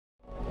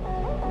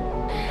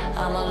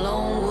I'm a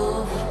lone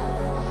wolf.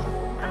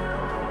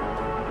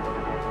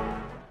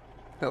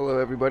 Hello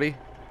everybody,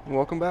 and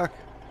welcome back.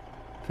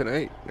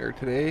 Tonight, or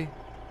today,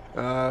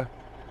 we're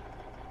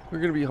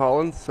going to be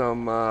hauling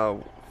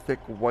some thick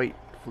white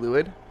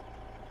fluid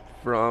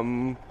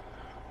from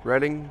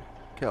Redding,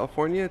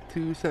 California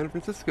to San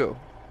Francisco.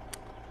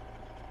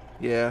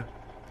 Yeah,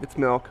 it's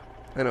milk.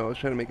 I know, I was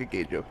trying to make a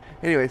gay joke.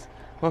 Anyways,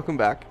 welcome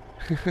back.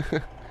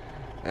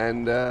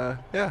 And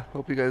yeah,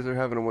 hope you guys are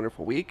having a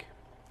wonderful week.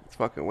 It's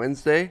fucking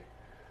Wednesday.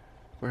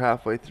 We're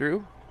halfway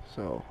through,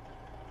 so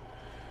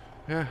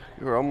yeah,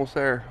 we're almost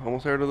there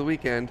to the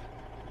weekend.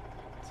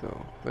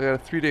 So I got a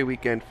 3-day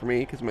weekend for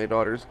me because my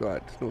daughter's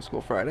got no school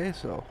Friday.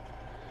 So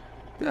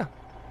yeah,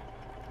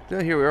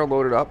 here we are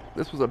loaded up.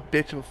 This was a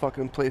bitch of a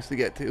fucking place to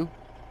get to.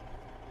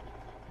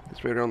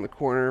 It's right around the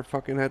corner.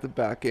 Fucking had to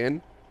back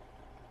in.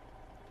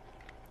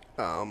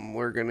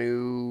 We're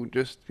gonna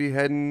just be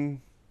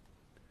heading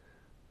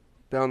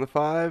down the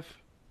 5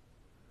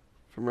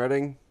 from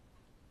Redding.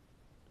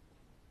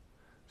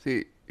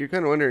 See, you're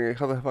kind of wondering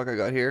how the fuck I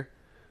got here.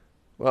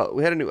 Well,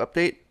 we had a new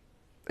update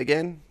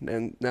again,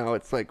 and now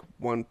it's like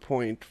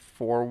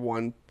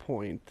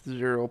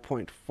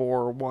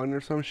 1.41.0.41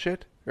 or some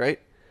shit, right?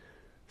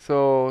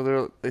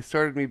 So they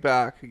started me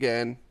back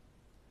again,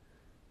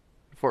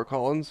 Fort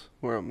Collins,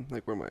 where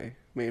my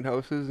main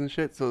house is and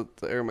shit. So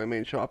it's where my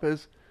main shop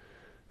is.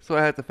 So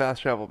I had to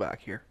fast travel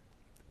back here.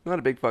 Not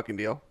a big fucking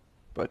deal,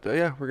 but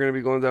yeah, we're gonna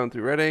be going down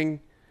through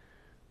Redding.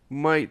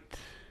 Might,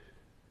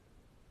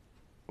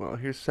 well,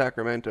 here's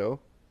Sacramento.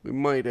 We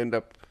might end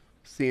up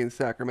seeing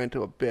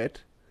Sacramento a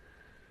bit,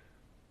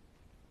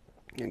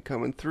 and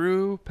coming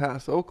through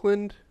past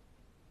Oakland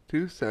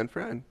to San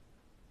Fran.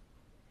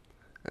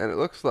 And it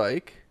looks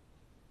like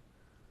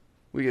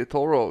we get a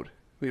toll road.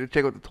 We get to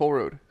check out the toll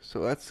road.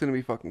 So that's going to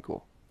be fucking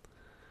cool.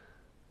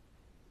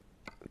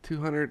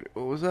 200,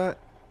 what was that?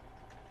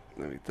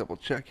 Let me double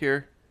check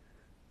here.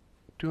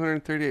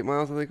 238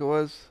 miles, I think it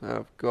was.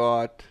 I've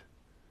got,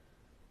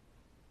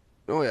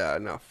 oh yeah,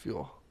 enough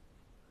fuel.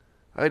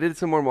 I did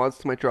some more mods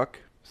to my truck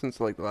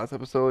since like the last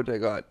episode.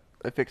 I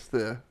fixed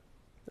the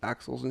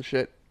axles and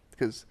shit.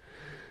 Because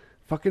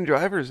fucking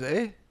drivers,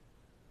 eh?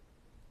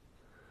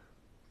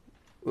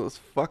 Those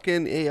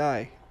fucking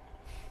AI.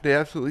 They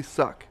absolutely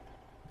suck.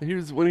 And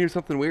here's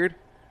something weird.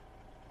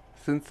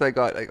 Since I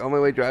got like on my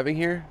way driving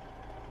here,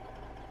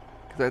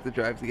 because I had to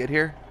drive to get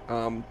here,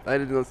 I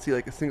didn't see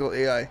like a single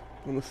AI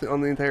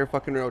on the entire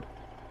fucking road.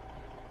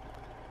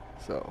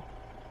 So,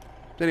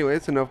 anyway,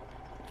 it's enough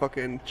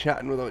fucking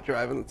chatting without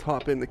driving. Let's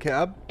hop in the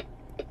cab.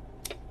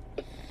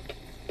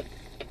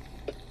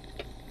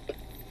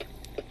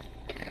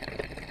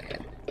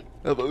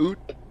 Have a oot.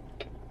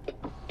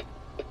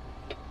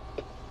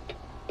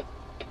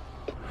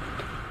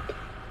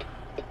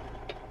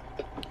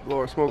 Blow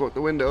our smoke out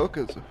the window,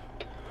 because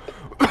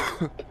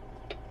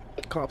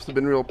cops have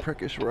been real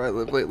prickish where I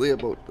live lately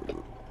about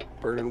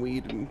burning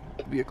weed in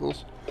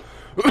vehicles.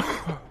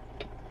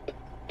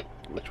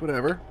 Which,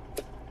 whatever.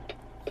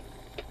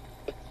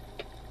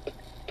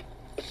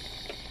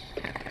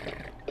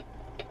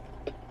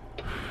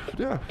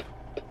 Yeah.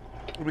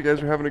 Hope you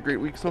guys are having a great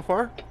week so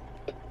far.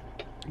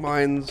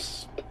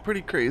 Mine's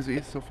pretty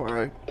crazy so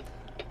far. I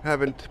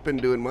haven't been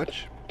doing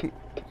much.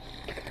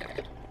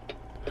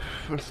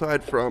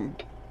 Aside from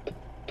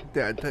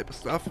dad type of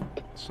stuff.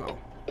 So.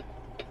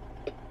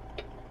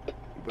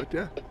 But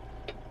yeah.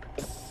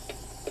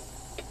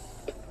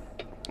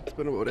 That's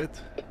been about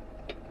it.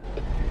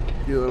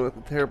 Dealing with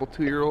the terrible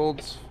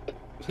 2-year-olds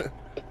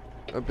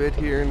a bit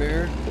here and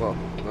there. Well,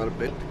 not a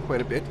bit,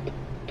 quite a bit.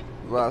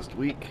 Last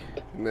week.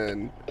 And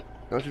then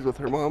now she's with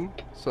her mom.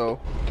 So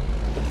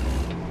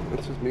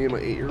it's just me and my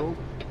 8-year-old.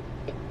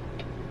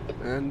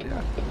 And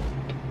yeah.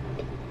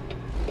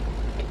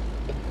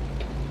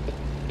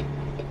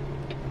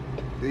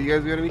 Do you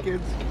guys got any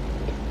kids?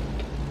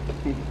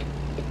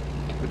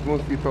 Like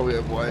most of you probably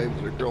have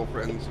wives or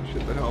girlfriends or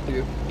shit that help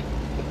you.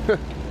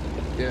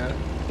 Yeah.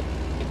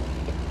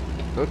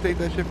 Don't take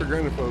that shit for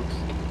granted, folks.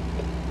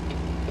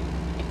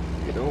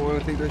 You don't want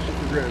to take that shit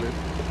for granted.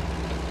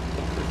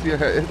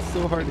 Yeah, it's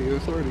so hard to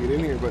get in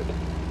here, but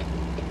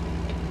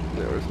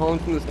yeah, we're just hauling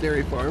from this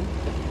dairy farm,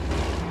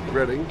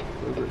 Redding.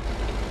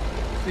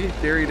 See,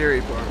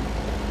 dairy farm.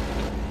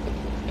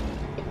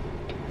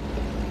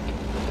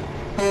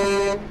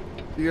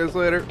 See you guys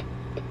later.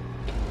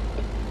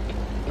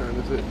 What time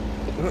is it?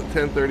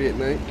 10:30 at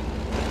night.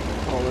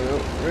 Hauling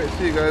out. Alright,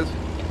 see you guys.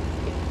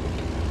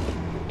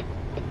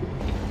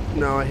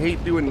 No, I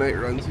hate doing night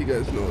runs, you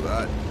guys know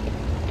that.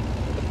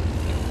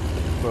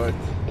 But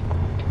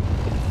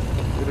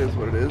it is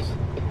what it is.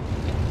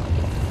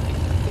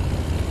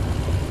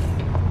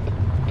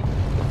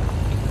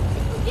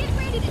 Get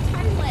ready to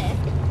turn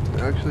left.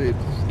 Actually,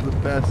 it's the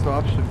best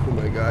option for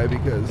my guy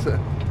because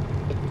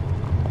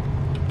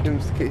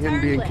him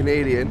being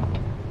Canadian,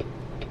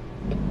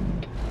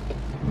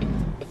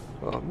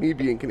 well, me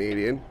being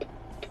Canadian,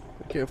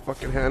 I can't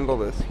fucking handle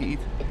this heat.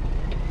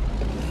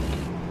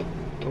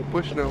 Oh,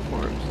 Bushnell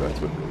Farms, that's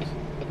what it is.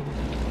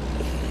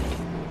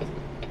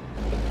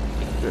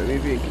 Yeah, me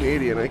being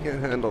Canadian, I can't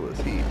handle this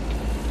heat.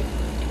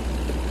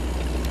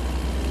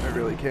 I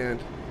really can't.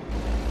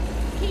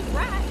 Keep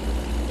right,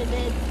 and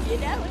then, you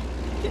know it.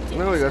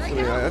 Continue No, we got straight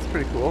something. on. That's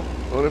pretty cool.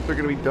 I wonder if they're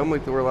gonna be dumb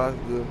like they were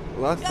the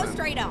last Go time.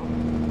 straight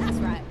on. That's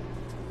right.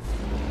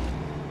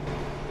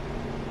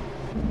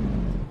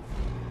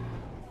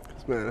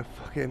 This man,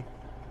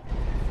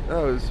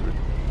 that was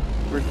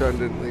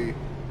redundantly.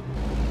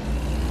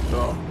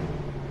 Oh.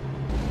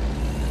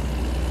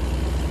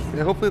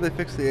 Yeah, hopefully they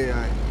fix the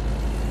AI.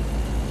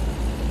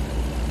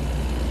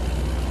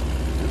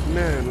 This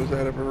man was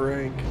out of a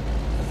rank.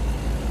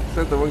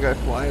 Sent the one guy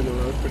flying though,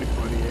 that was pretty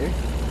funny, eh?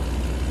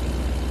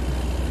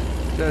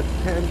 Got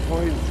 10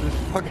 points, just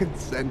fucking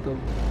sent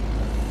him.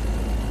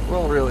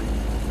 Well, really.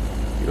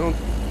 You don't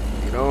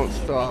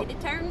stop Ready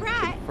to turn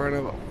right. in front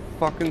of a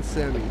fucking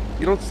semi.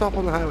 You don't stop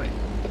on the highway.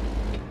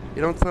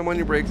 You don't slam on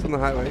your brakes on the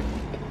highway.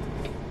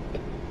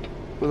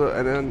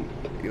 And then,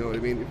 you know what I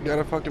mean? If you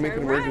gotta fucking make an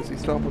Turn right. emergency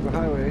stop on the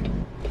highway,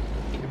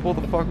 you pull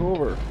the fuck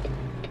over.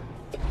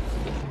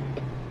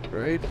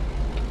 Right?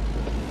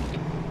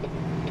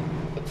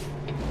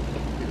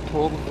 You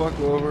pull the fuck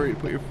over, you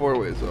put your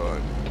four-ways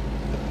on.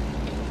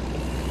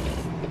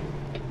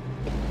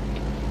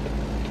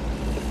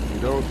 You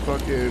don't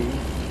fucking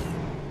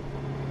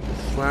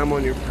slam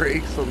on your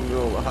brakes on the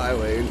middle of the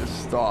highway and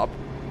just stop.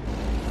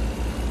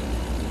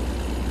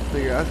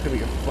 Figure that's gonna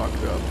get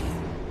fucked up.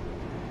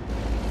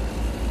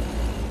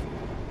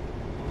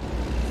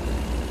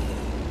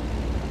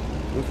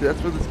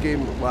 That's where this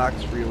game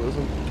lacks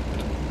realism.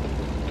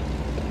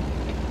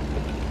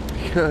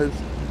 Because,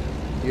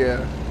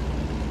 yeah,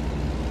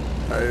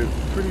 I'm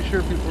pretty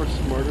sure people are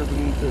smarter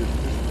than to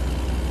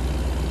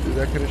do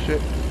that kind of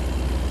shit.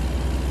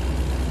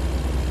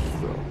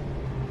 So,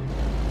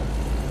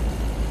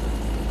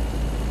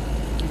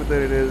 but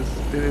then it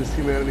is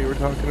humanity we're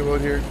talking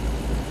about here.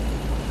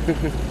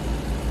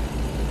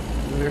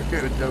 They're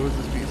kind of dumb as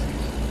a species.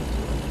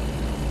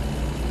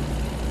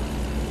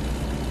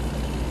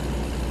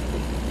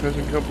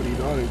 Present company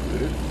not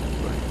included.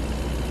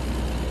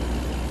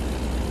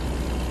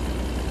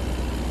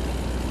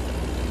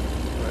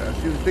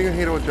 See, the thing I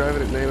hate about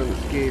driving at night on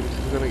this game is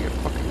because then I get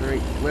fucking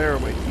right glare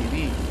on my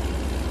TV.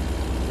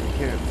 I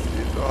can't.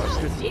 Oh,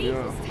 It pisses me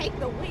Jesus, off. take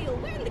the wheel.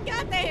 Where in the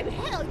goddamn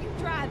hell you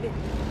driving?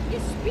 You're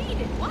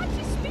speeding. Watch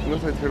your speed.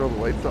 Unless I turn all the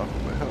lights off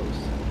in my house.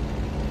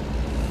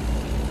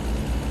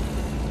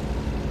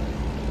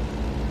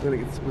 Then it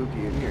gets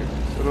spooky in here.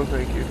 So no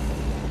thank you.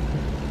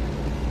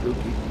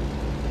 Spooky.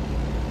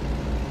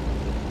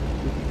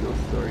 Spooky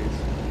ghost stories.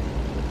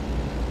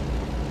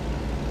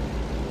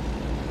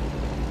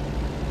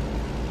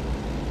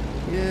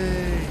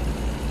 Yay!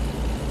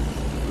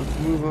 Let's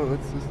move on.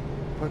 Let's just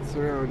putz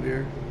around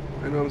here.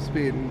 I know I'm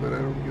speeding, but I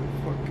don't give a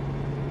fuck.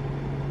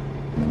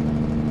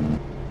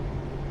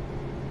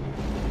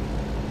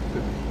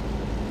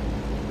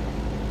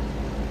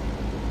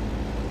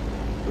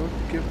 Don't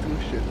give two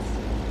shits.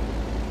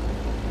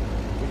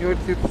 I can't wait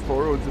to see what this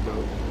toll road's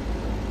about.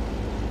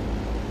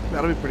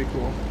 That'll be pretty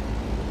cool.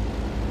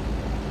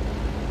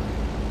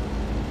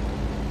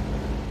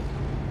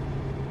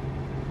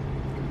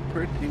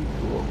 Pretty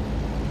cool.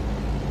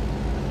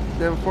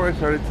 Yeah, before I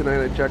started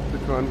tonight, I checked the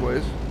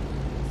convoys,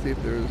 see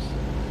if there's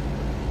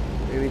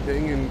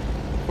anything, and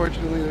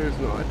fortunately there's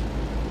not.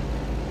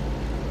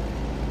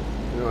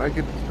 You know, I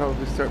could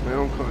probably start my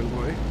own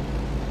convoy,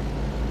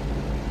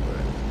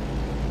 but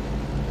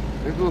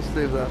maybe we'll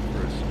save that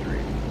for a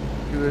stream.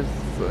 Because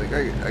it's like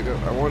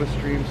I want to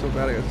stream so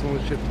bad. I got so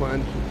much shit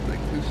planned, like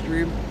to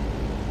stream,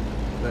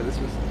 that it's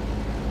just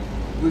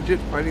legit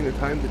finding the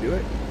time to do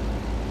it.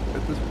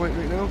 At this point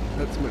right now,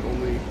 that's my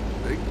only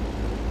thing.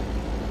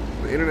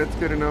 The internet's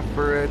good enough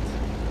for it.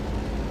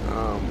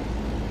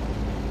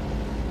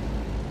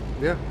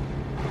 Yeah,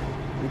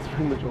 that's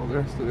pretty much all the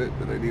rest of it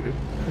that I needed.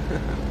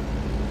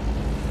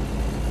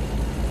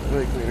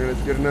 Like, the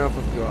internet's good enough.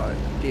 I've got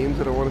games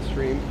that I want to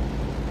stream.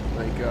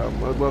 Like,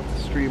 I'd love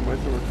to stream my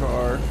summer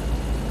car.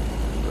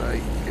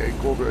 Like,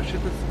 Gold Rush.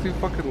 Shit that's too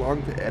fucking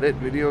long to edit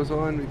videos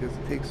on because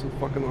it takes so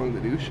fucking long to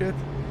do shit.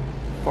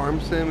 Farm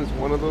Sim is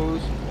one of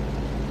those.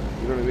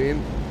 You know what I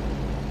mean?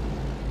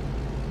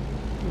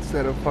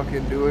 Instead of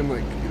fucking doing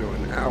like, you know,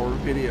 an hour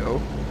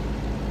video,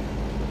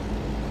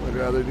 I'd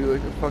rather do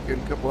like a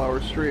fucking couple hour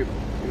stream.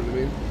 You know what I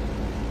mean?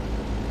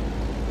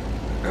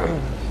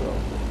 So,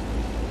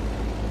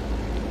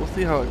 we'll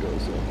see how it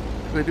goes though.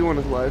 'Cause I do want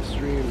to live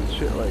stream and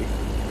shit like,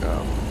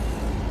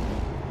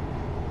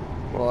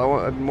 well,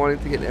 I've been wanting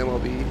to get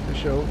MLB the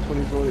show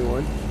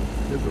 2021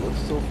 because it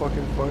looks so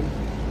fucking fun.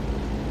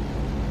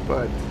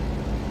 But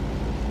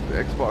the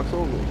Xbox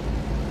only.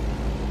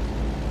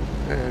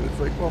 And it's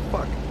like, well,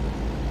 fuck.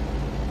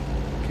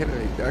 Can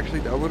I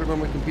actually download it on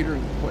my computer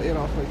and play it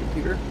off my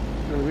computer?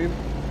 You know what I mean?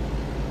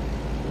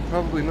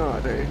 Probably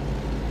not, eh?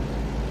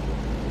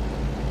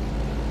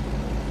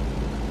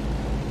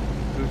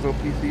 There's no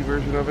PC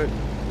version of it?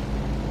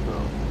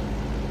 No.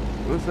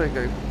 It looks like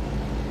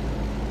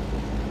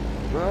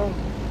well,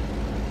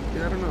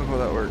 yeah, I don't know how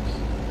that works.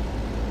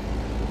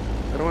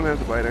 I don't want to have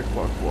to buy an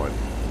Xbox One.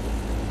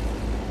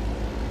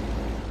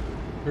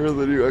 Or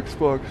the new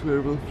Xbox,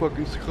 whatever the fuck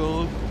it's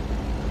called.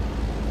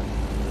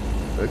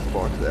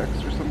 Xbox X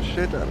or some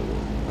shit, I don't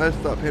know. I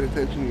stopped paying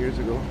attention years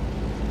ago.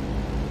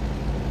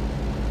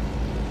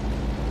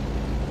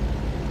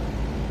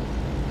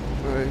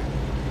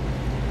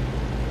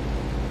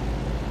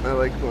 I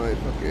like my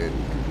fucking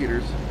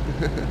computers,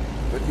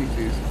 my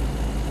PCs.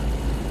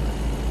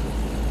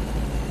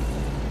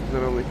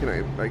 Not only can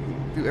I can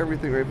do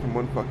everything right from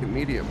one fucking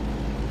medium,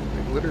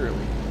 like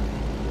literally.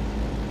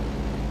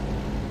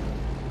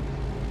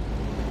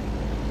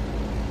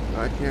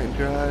 I can't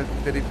drive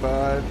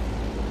 55.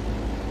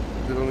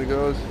 It only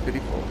goes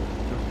 54.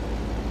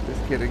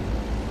 Just kidding.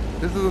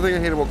 This is the thing I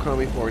hate about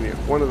California.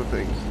 One of the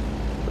things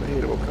that I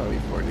hate about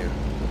California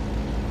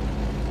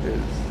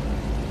is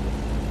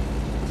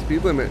the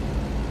speed limit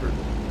for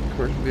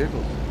commercial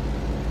vehicles.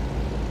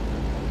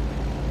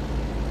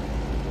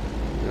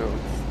 You know,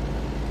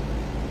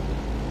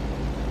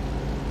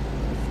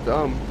 it's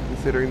dumb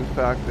considering the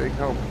fact that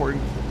how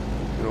important,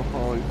 you know,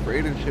 hauling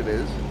freight and shit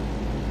is.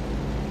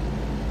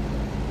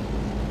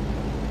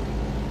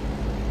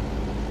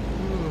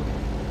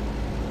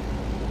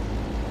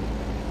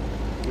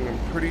 And I'm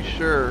pretty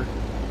sure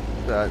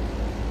that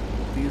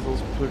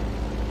diesels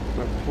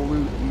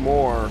pollute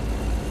more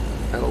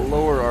at a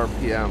lower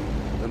RPM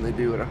than they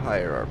do at a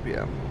higher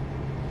RPM,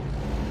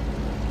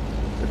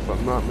 if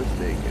I'm not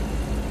mistaken.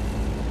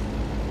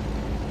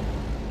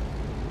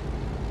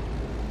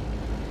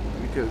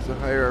 Because the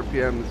higher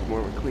RPM is more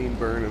of a clean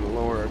burn and the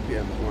lower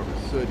RPM is more of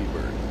a sooty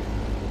burn.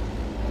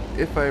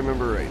 If I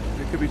remember right.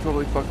 I could be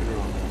totally fucking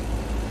wrong.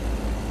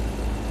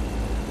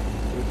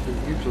 Which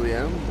I usually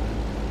am.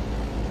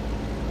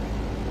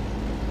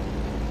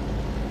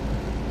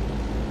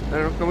 I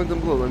don't know, comment down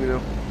below, let me know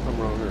if I'm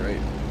wrong or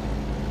right.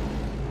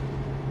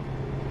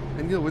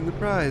 And you'll win the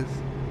prize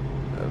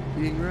of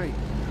being right.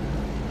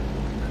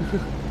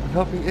 Of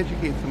helping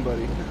educate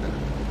somebody.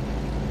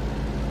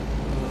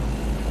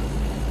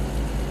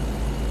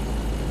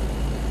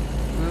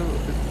 Well,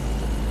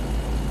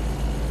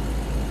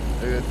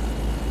 I guess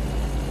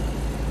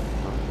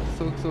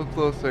so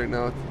close right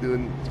now to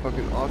doing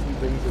fucking awesome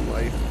things in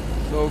life.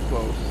 So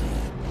close.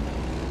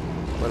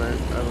 But I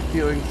have a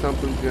feeling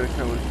something's gonna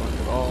come and fuck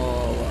it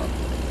all up.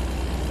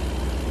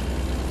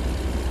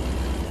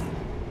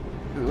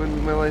 Because when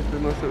in my life,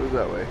 unless it was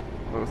that way,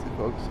 honestly,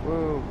 folks.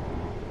 Whoa.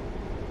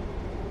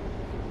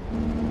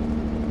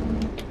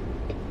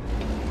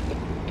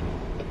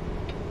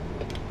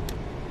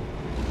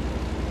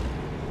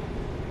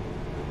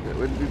 It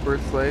wouldn't be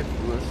Bert's life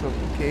unless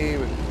something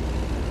came and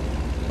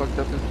fucked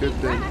up this good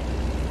thing. Right.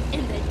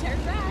 And then turn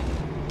right.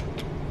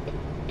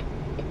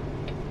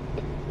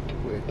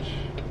 Which,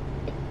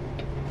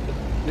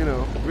 you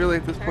know, really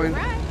at this point,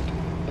 Right.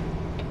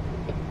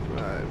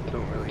 I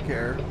don't really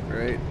care,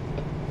 right?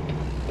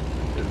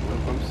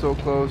 I'm so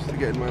close to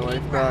getting my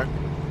life back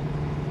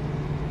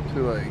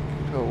to like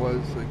how it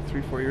was like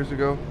 3-4 years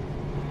ago.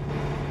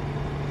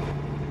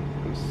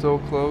 I'm so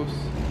close.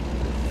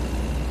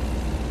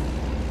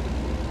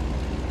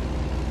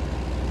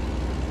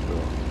 So,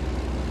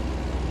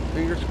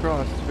 fingers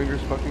crossed,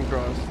 fingers fucking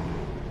crossed.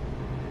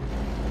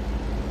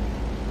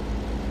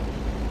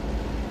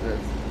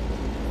 That's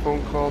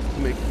phone calls to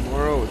make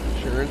tomorrow with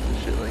insurance and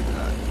shit like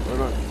that. Or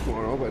not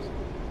tomorrow, but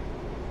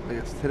I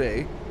guess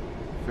today.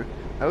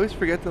 I always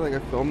forget that like I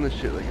film this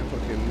shit like in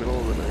fucking middle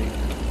of the night.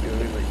 You know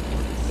what I mean? Like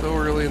it's so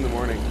early in the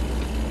morning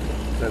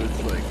that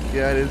it's like,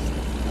 yeah, it is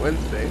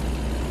Wednesday,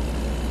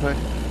 but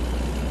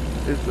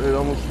it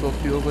almost still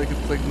feels like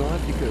it's like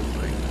not, because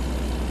like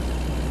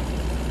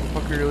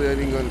fuck, really, I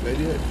didn't go to bed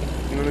yet.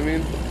 You know what I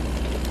mean?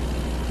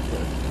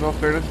 But in all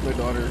fairness, my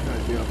daughter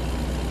had me up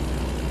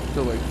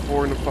till like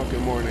 4 in the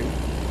fucking morning.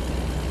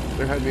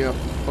 They had me up.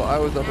 Well, I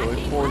was up at like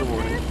 4 in the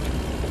morning,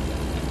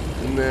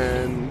 and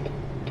then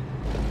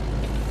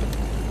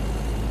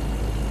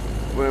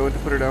when I went to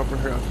put her down for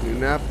her afternoon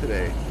nap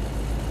today,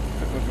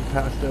 I fucking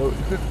passed out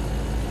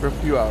for a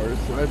few hours,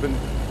 so I've been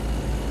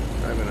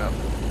up.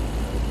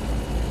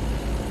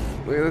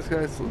 Look at this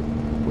guy.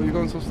 What are you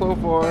going so slow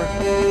for?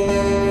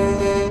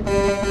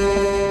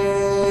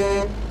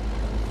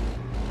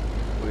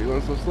 What are you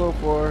going so slow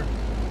for?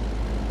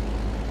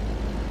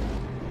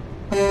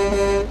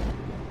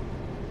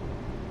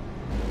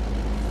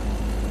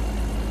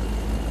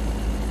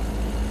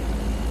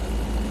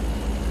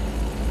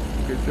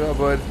 Good job,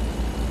 bud.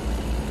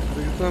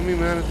 It's not me,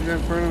 man. It's the guy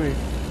in front of me.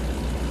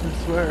 I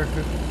swear.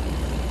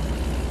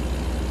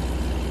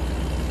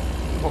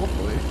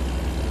 Hopefully.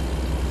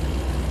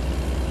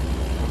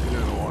 Fucking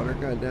out of water.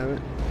 God damn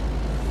it.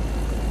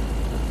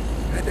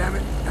 God damn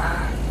it.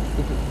 Ah.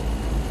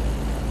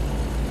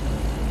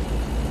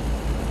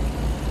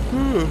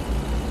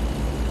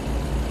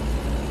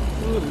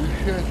 Holy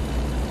shit.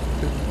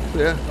 So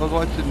yeah, I was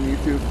watching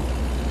YouTube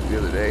the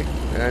other day,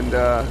 and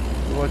I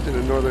was watching a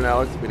Northern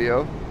Alex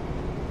video.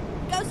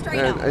 Go straight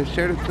And on. I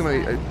shared it to my,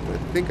 I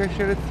think I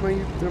shared it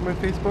to my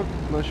Facebook.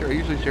 I'm not sure. I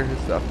usually share his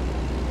stuff.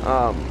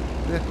 Yeah,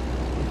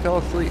 he fell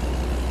asleep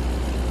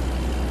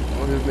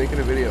while he was making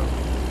a video.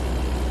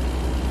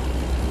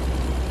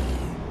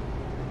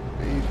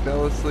 And he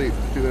fell asleep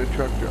doing a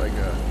truck, like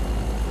a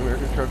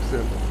American Truck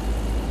Sim.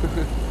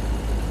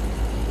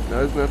 Now,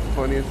 isn't that the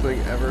funniest thing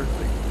ever?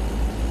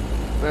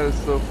 Like, that is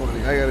so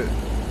funny. I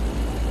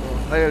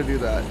gotta do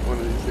that one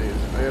of these days.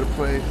 I gotta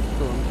play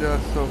till I'm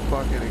just so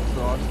fucking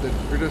exhausted,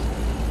 or just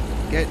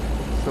get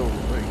so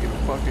like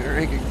fucking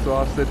rank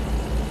exhausted.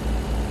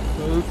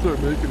 Let's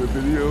start making a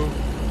video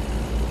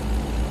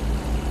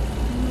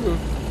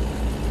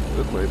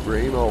with my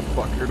brain all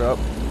fuckered up.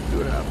 See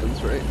what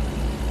happens, right?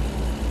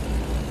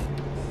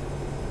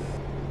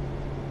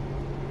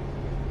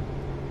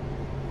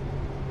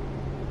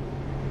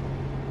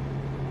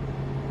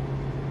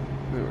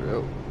 There we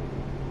go.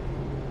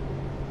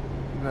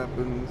 What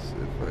happens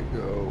if I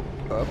go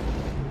up?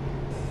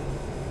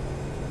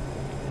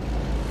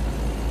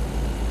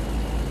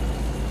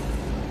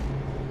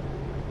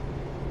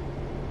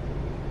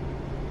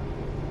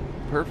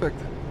 Perfect.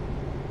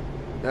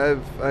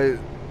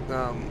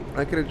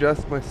 I can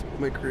adjust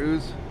my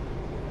cruise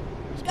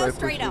just by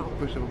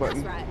pushing a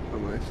button on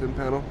my sim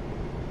panel.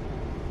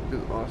 Which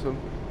is awesome.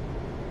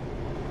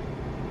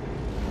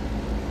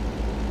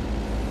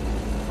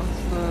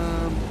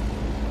 Awesome.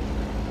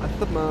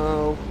 Awesome.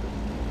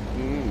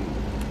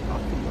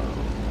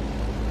 Awesome.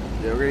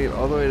 Yeah, we're gonna get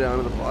all the way down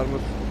to the bottom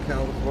of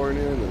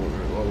California, and then we're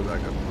gonna go all the way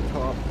back up to the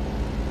top.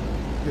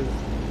 Because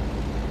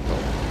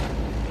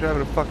we're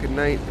having a fucking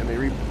night, and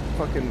they're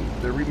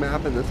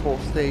remapping this whole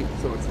state,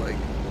 so it's like,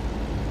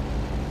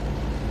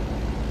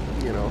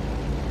 you know,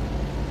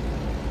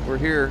 we're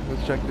here,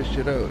 let's check this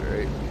shit out,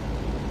 right?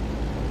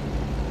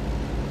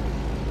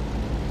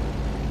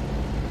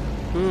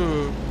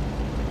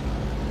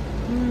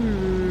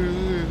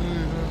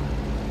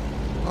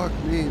 Fuck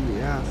me in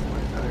the ass, am I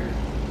tired?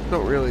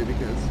 Don't really,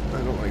 because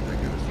I don't like that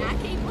kind of stuff. I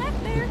keep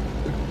left there.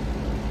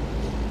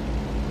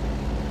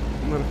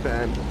 I'm not a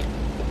fan.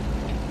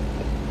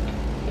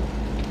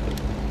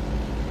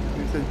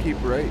 You said keep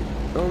right.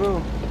 Oh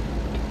no.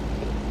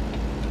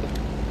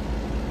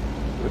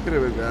 That could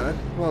have been bad.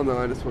 Well, no,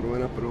 I just would have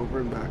went up and over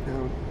and back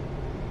down.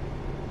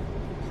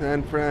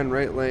 San Fran,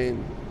 right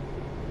lane.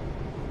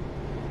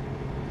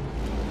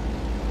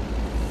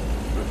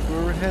 That's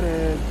where we're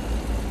headed.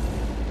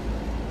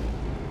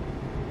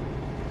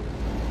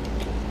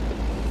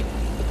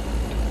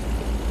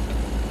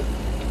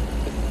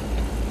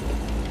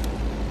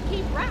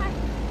 Keep right,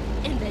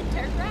 and then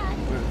turn right.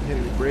 We're gonna hit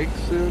any brakes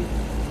soon.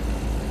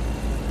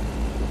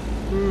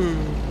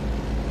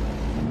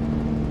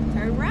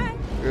 Turn right.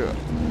 Yeah.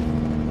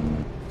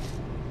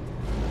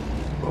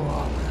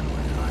 Oh man,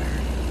 we're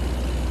tired.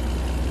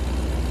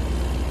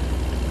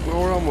 Well,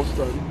 we're almost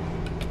done.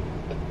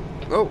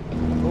 Oh.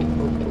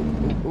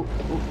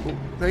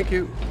 Thank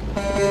you.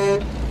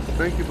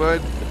 Thank you,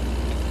 bud.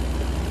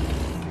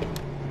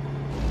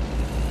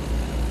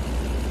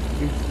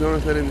 You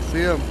notice I didn't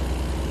see him.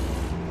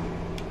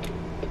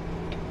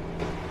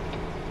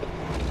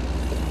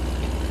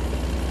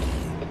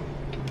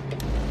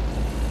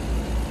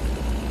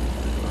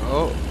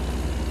 Oh.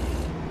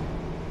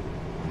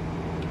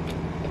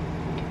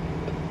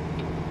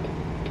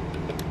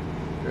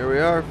 There we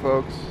are,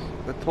 folks.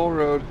 The toll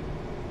road.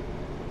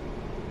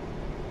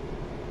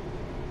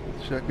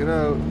 Let's check it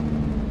out.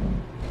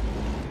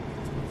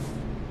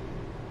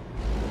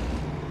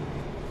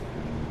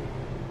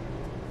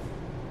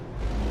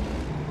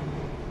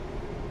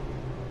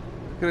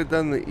 Could have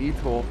done the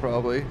e-toll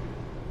probably.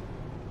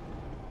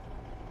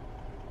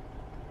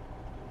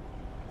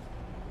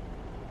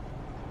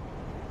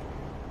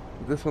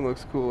 This one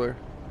looks cooler.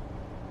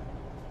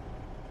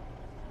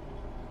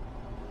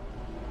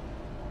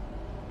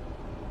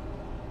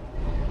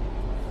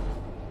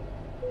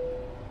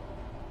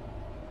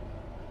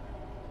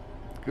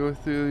 Go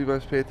through, you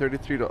must pay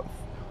 $33.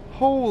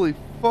 Holy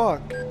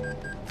fuck!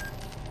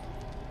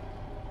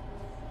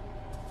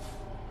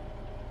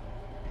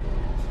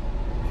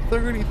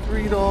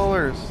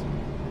 $33.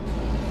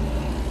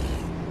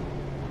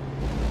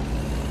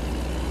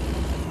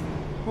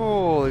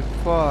 Holy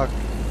fuck.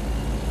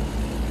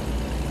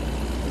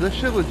 Is this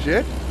shit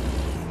legit?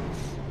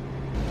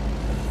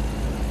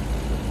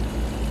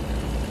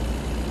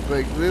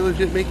 Like, do they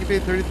legit make you pay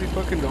 33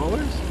 fucking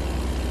dollars?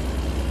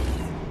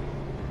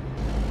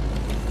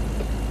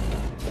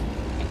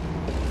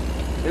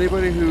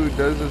 Anybody who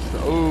does this,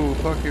 oh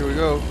fuck, here we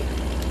go.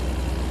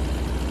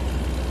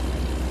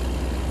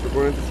 We're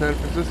going into San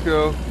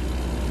Francisco.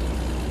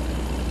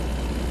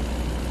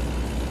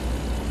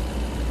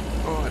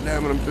 Oh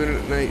damn it, I'm doing it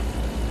at night.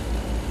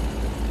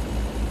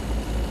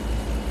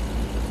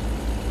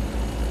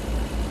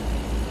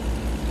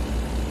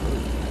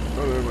 Oh,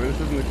 never mind,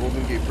 this isn't the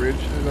Golden Gate Bridge.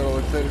 I got all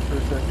excited for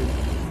a second.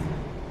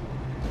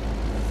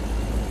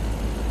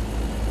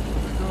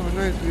 Oh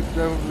nice, we get to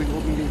drive over the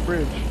Golden Gate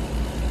Bridge.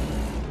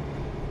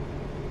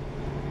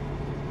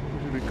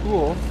 Which would be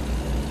cool.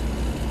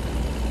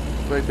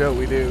 But I doubt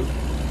we do.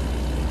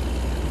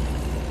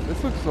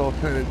 This looks all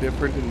kind of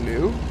different and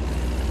new.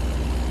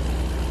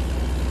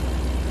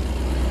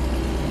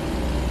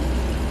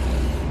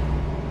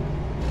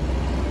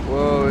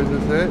 Whoa, is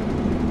this it?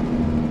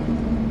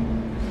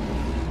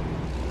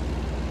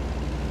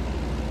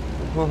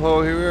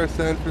 Oh, here we are,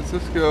 San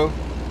Francisco.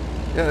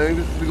 Yeah, I think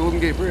this is the Golden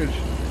Gate Bridge.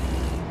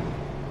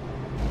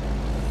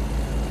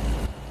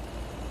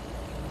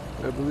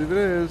 I believe it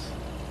is.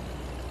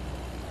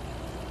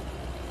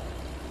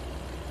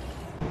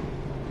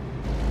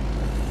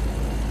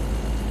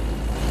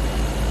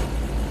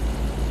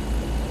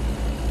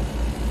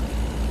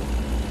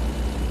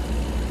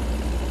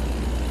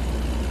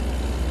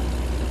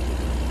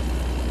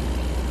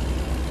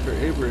 For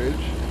a bridge.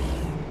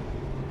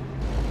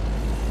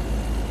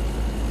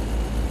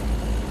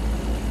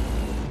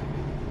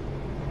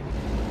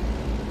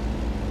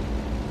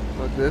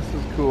 But this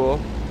is cool.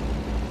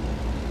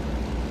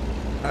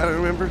 I don't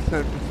remember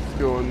San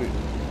Francisco on the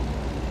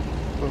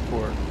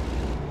before.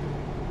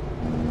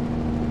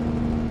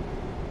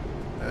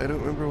 I don't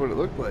remember what it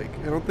looked like.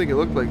 I don't think it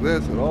looked like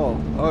this at all.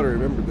 I ought to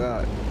remember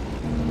that.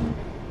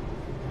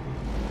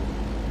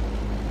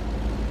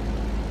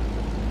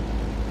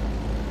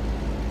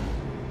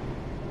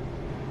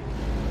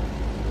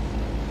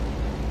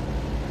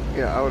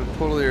 Yeah, I would have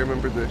totally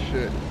remembered this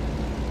shit.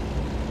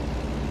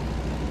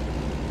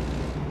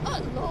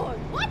 Oh,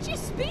 Lord, watch your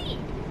speed.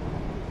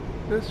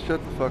 Just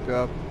shut the fuck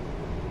up.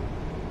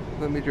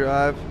 Let me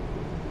drive.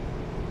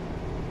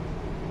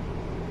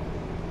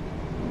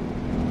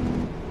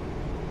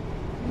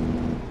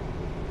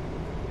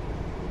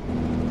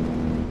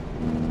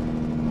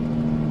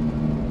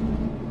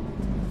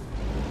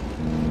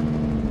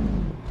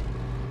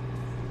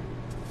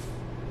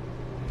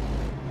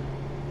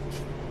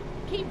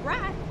 Keep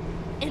right,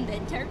 and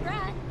then turn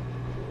right.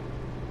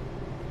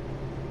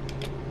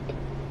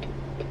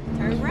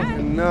 Turn right.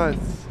 Fucking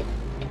nuts.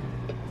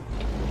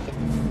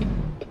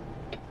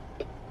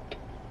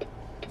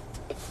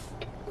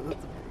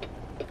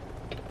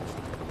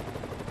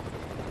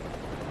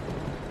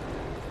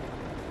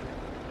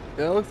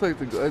 Yeah, it looks like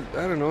I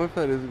don't know if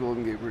that is a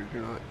Golden Gate Bridge or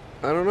not.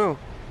 I don't know.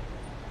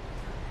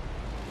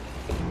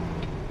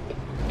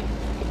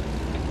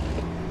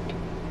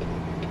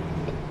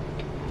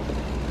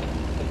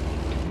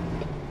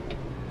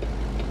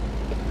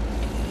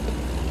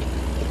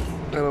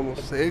 I'd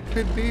almost say it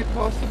could be,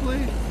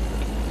 possibly.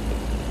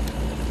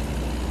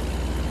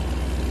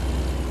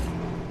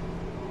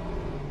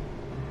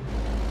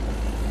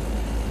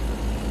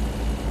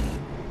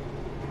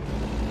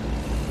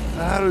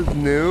 That is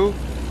new.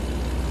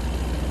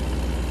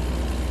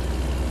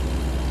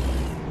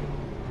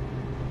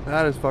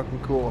 That is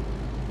fucking cool.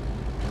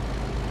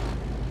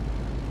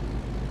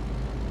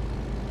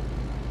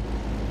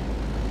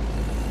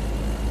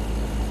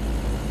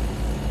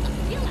 I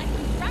feel like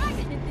I'm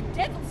driving in the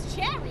devil's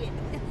chariot.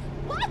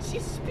 Watch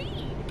your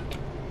speed.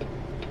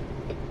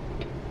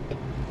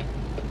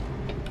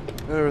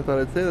 I never thought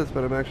I'd say this,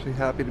 but I'm actually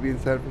happy to be in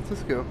San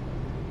Francisco.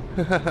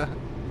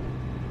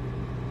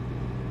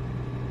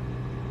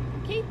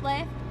 Keep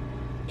left,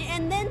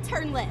 and then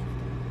turn left.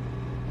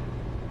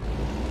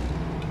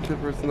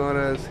 Except for it's not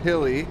as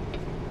hilly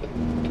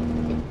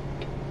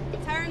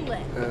Turn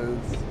left.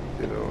 as,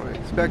 you know, I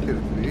expected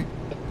it to be.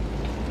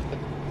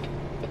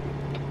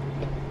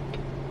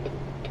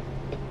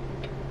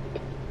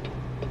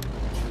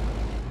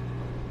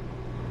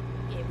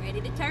 Get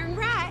ready to turn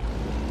right.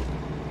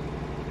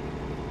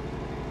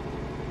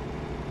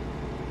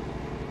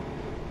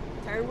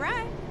 Turn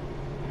right.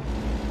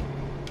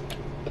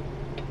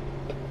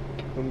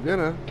 I'm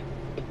gonna.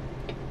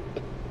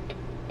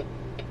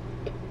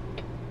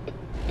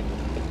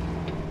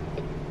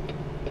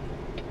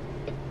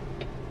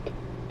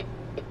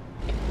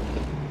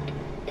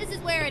 This is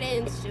where it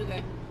ends,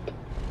 sugar.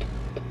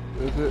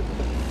 Is it?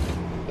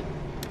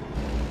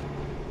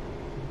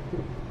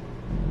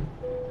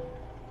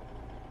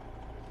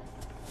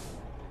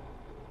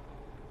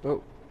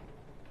 Oh.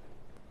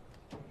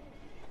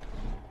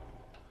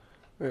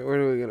 Alright,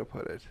 where are we gonna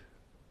put it?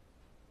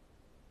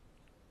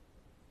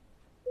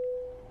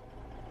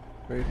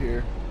 Right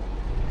here.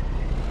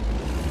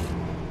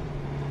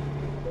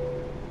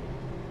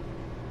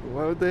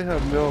 Why would they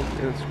have milk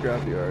in a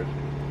scrapyard?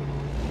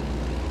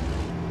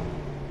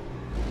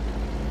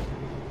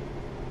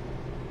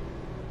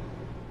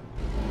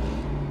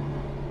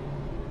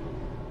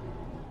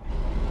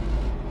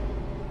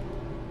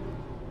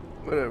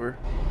 Whatever.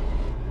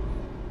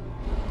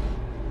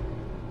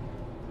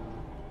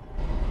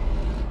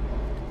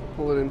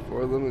 Pull it in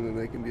for them and then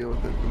they can deal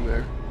with it from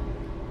there.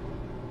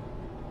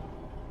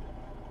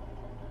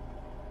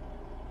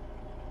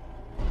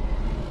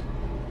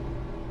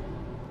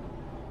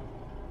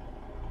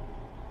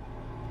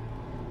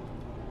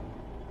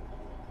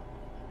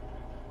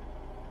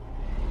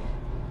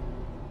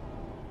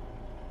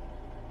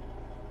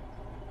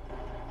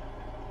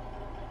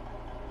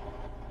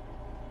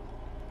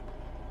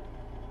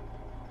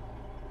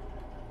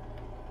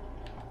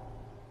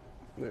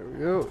 There we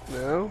go.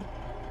 Now.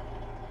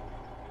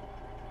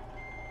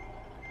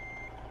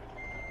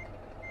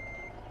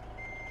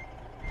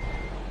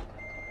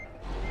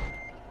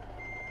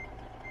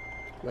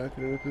 Back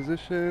into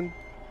position.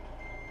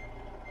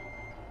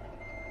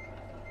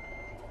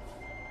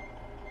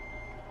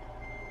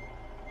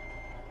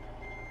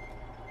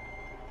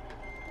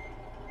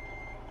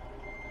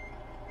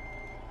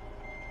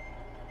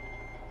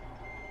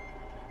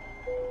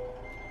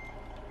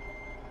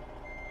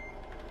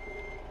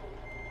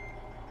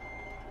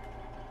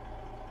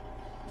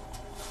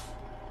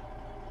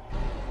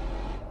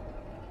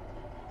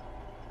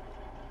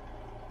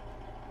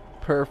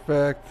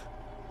 Perfect.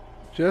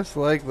 Just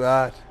like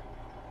that.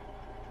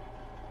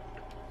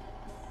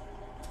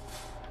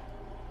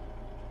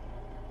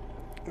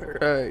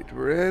 Alright,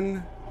 we're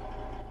in.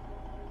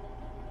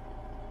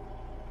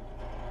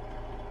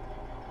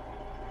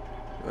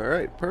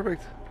 Alright,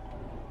 perfect.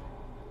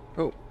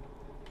 Oh,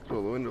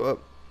 roll the window up.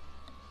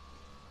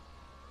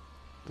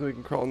 So we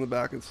can crawl in the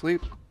back and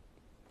sleep.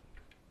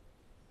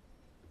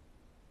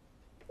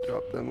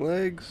 Drop them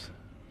legs.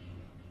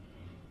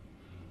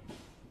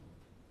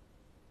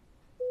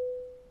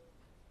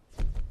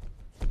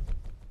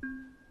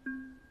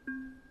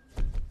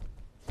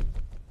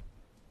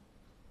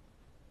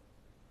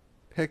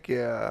 Heck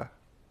yeah.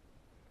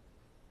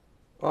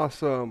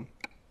 Awesome.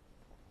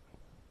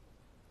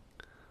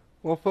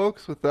 Well,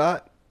 folks, with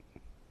that,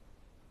 I'm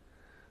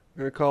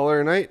going to call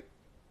her a night.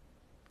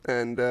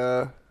 And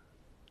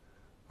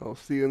I'll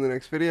see you in the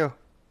next video.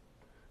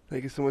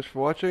 Thank you so much for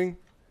watching.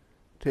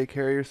 Take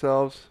care of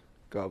yourselves.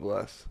 God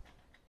bless.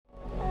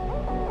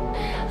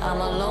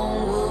 I'm a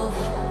lone wolf.